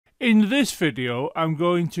In this video, I'm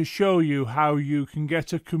going to show you how you can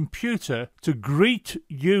get a computer to greet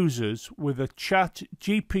users with a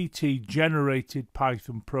ChatGPT generated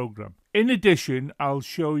Python program. In addition, I'll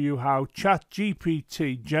show you how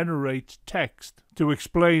ChatGPT generates text to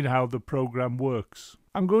explain how the program works.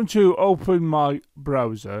 I'm going to open my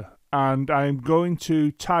browser and I'm going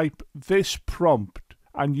to type this prompt.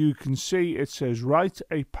 And you can see it says write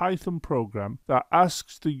a Python program that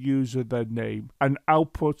asks the user their name and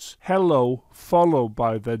outputs hello followed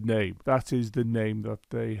by their name. That is the name that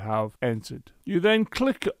they have entered. You then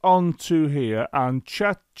click onto here and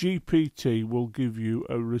ChatGPT will give you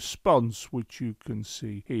a response, which you can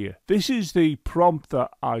see here. This is the prompt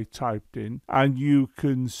that I typed in, and you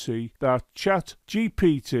can see that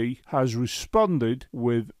ChatGPT has responded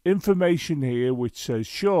with information here which says,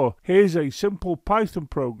 sure, here's a simple Python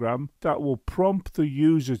program that will prompt the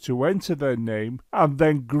user to enter their name and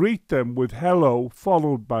then greet them with hello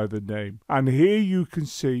followed by the name. And here you can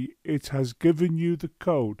see it has given you the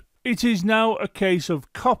code. It is now a case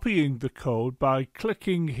of copying the code by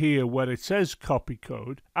clicking here where it says copy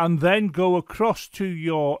code and then go across to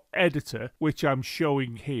your editor, which I'm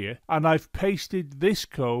showing here, and I've pasted this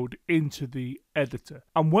code into the editor.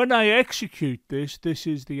 And when I execute this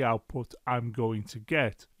is the output I'm going to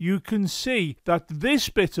get. You can see that this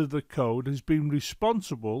bit of the code has been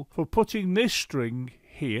responsible for putting this string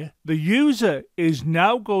here. The user is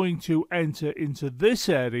now going to enter into this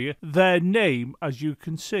area their name, as you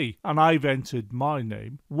can see, and I've entered my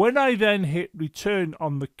name. When I then hit return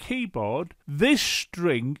on the keyboard, this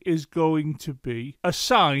string is going to be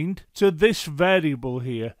assigned to this variable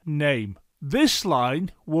here, name. This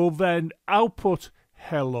line will then output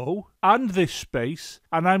hello and this space,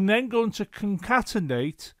 and I'm then going to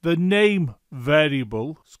concatenate the name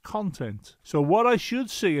variable's content. So what I should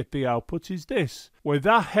see at the output is this, where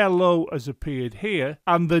that hello has appeared here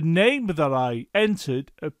and the name that I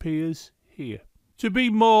entered appears here. To be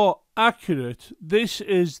more accurate, this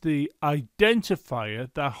is the identifier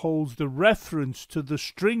that holds the reference to the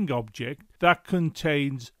string object that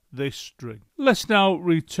contains this string. Let's now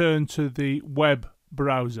return to the web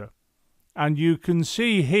browser. And you can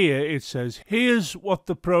see here it says, here's what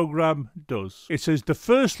the program does. It says the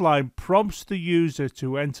first line prompts the user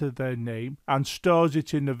to enter their name and stores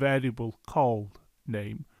it in a variable called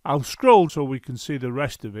name. I'll scroll so we can see the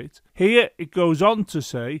rest of it. Here it goes on to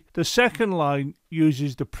say the second line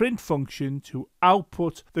uses the print function to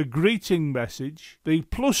output the greeting message. The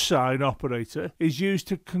plus sign operator is used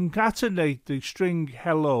to concatenate the string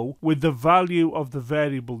hello with the value of the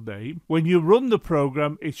variable name. When you run the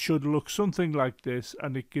program, it should look something like this,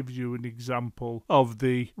 and it gives you an example of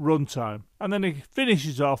the runtime. And then it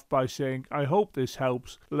finishes off by saying, I hope this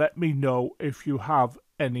helps. Let me know if you have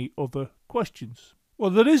any other questions. Well,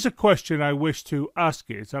 there is a question I wish to ask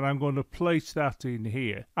it, and I'm going to place that in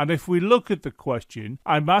here. And if we look at the question,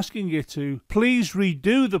 I'm asking it to please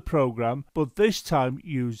redo the program, but this time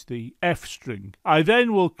use the F string. I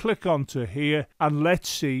then will click onto here, and let's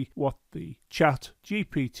see what the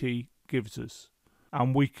ChatGPT gives us.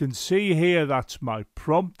 And we can see here that's my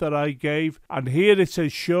prompt that I gave, and here it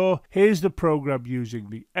says sure, here's the program using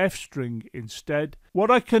the F string instead. What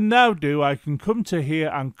I can now do, I can come to here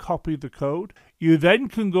and copy the code. You then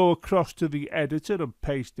can go across to the editor and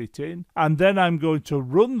paste it in, and then I'm going to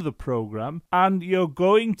run the program, and you're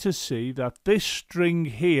going to see that this string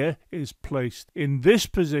here is placed in this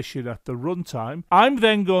position at the runtime. I'm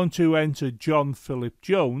then going to enter John Philip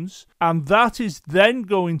Jones, and that is then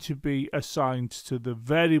going to be assigned to the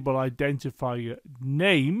variable identifier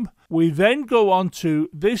name. We then go on to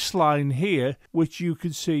this line here, which you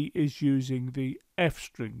can see is using the F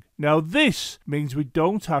string. Now this means we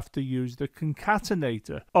don't have to use the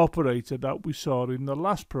concatenator operator that we saw in the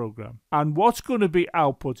last program. And what's going to be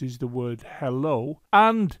output is the word hello.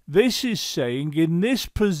 And this is saying in this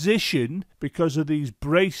position, because of these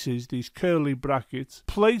braces, these curly brackets,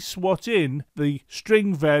 place what in the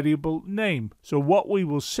string variable name. So what we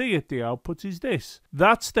will see at the output is this.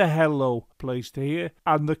 That's the hello placed here.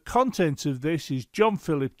 And the content of this is John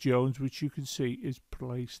Philip Jones, which you can see is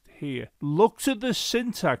placed here. Look at the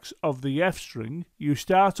syntax of the F string. You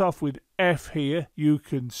start off with F here. You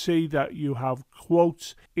can see that you have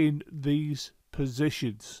quotes in these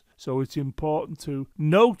positions. So it's important to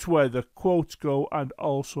note where the quotes go and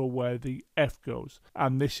also where the F goes.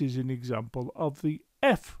 And this is an example of the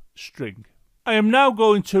F string. I am now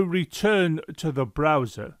going to return to the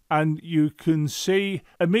browser, and you can see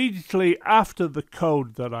immediately after the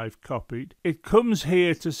code that I've copied, it comes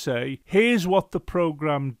here to say, here's what the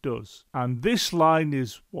program does. And this line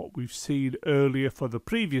is what we've seen earlier for the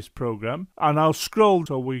previous program. And I'll scroll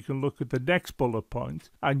so we can look at the next bullet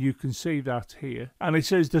point, and you can see that here. And it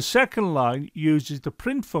says the second line uses the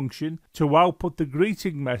print function to output the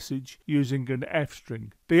greeting message using an F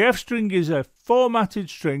string. The F string is a formatted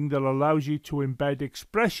string that allows you to embed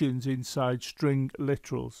expressions inside string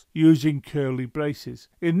literals using curly braces.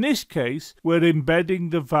 In this case, we're embedding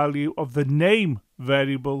the value of the name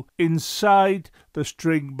variable inside the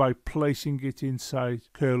string by placing it inside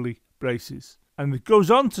curly braces. And it goes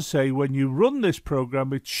on to say when you run this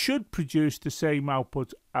program, it should produce the same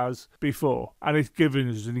output as before. And it's given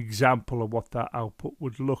us an example of what that output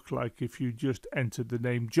would look like if you just entered the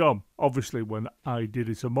name John. Obviously, when I did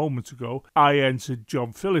it a moment ago, I entered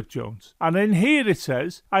John Philip Jones. And then here it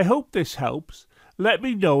says, I hope this helps. Let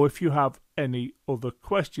me know if you have any other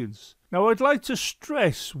questions. Now, I'd like to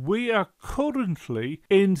stress we are currently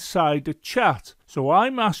inside a chat. So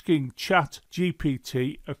I'm asking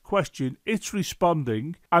ChatGPT a question, it's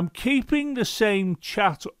responding. I'm keeping the same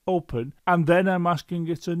chat open, and then I'm asking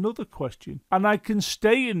it another question. And I can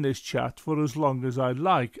stay in this chat for as long as I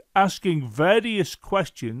like, asking various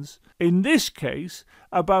questions, in this case,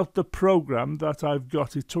 about the program that I've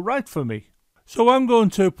got it to write for me. So I'm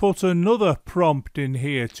going to put another prompt in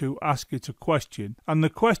here to ask it a question, and the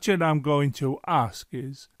question I'm going to ask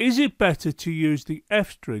is it better to use the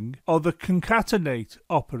F string or the concatenate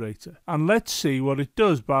operator? And let's see what it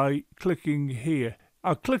does by clicking here.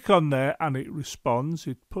 I'll click on there and it responds.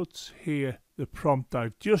 It puts here the prompt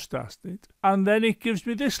I've just asked it, and then it gives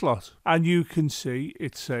me this lot. And you can see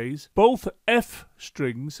it says both F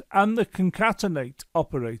strings and the concatenate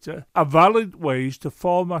operator are valid ways to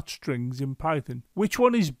format strings in Python. Which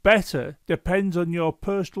one is better depends on your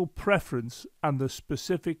personal preference and the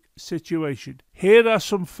specific situation. Here are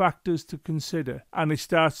some factors to consider, and it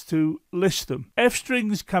starts to list them. F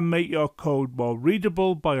strings can make your code more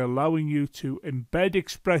readable by allowing you to embed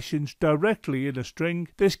expressions directly in a string.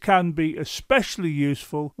 This can be especially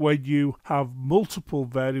useful when you have multiple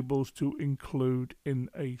variables to include in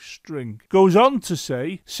a string. Goes on to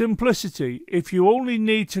say simplicity. If you only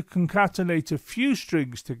need to concatenate a few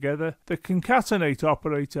strings together, the concatenate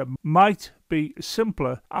operator might be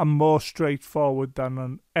simpler and more straightforward than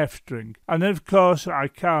an F string. And then of course I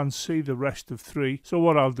can't see the rest of 3, so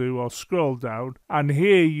what I'll do, I'll scroll down, and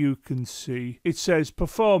here you can see it says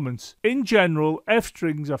performance. In general, F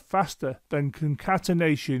strings are faster than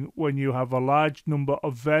concatenation when you have a large number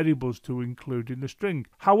of variables to include in a string.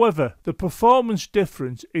 However, the performance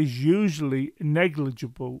difference is usually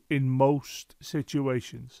negligible in most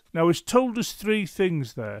situations. Now it's told us 3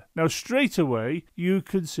 things there. Now straight away you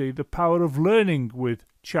can see the power of learning with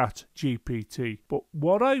ChatGPT. But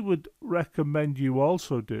what I would recommend you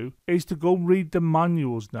also do is to go read the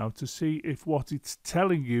manuals now to see if what it's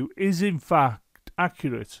telling you is in fact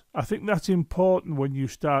accurate. I think that's important when you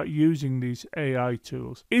start using these AI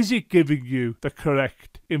tools. Is it giving you the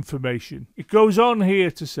correct information? It goes on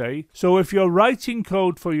here to say, so if you're writing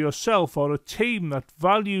code for yourself or a team that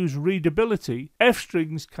values readability, F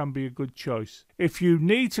strings can be a good choice. If you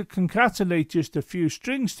need to concatenate just a few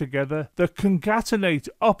strings together, the concatenate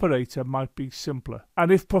operator might be simpler.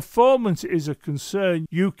 And if performance is a concern,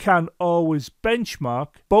 you can always benchmark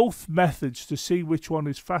both methods to see which one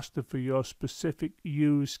is faster for your specific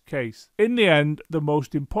use case. In the end, the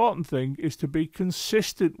most important thing is to be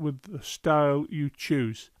consistent with the style you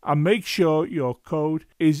choose and make sure your code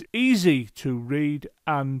is easy to read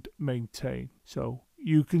and maintain. So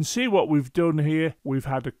you can see what we've done here. We've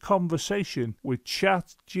had a conversation with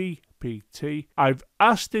ChatGPT. I've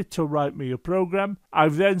asked it to write me a program.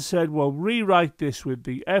 I've then said, well, rewrite this with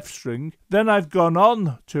the F string. Then I've gone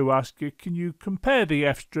on to ask it, can you compare the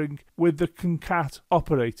F string with the concat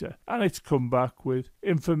operator? And it's come back with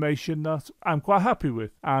information that I'm quite happy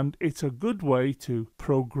with. And it's a good way to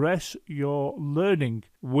progress your learning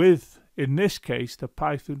with, in this case, the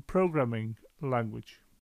Python programming language.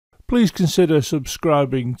 Please consider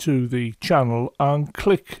subscribing to the channel and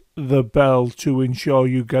click the bell to ensure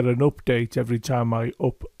you get an update every time I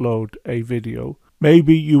upload a video.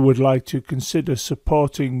 Maybe you would like to consider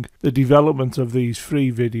supporting the development of these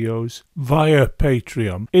free videos via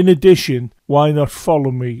Patreon. In addition, why not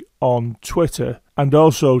follow me on Twitter and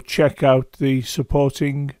also check out the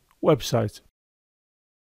supporting website.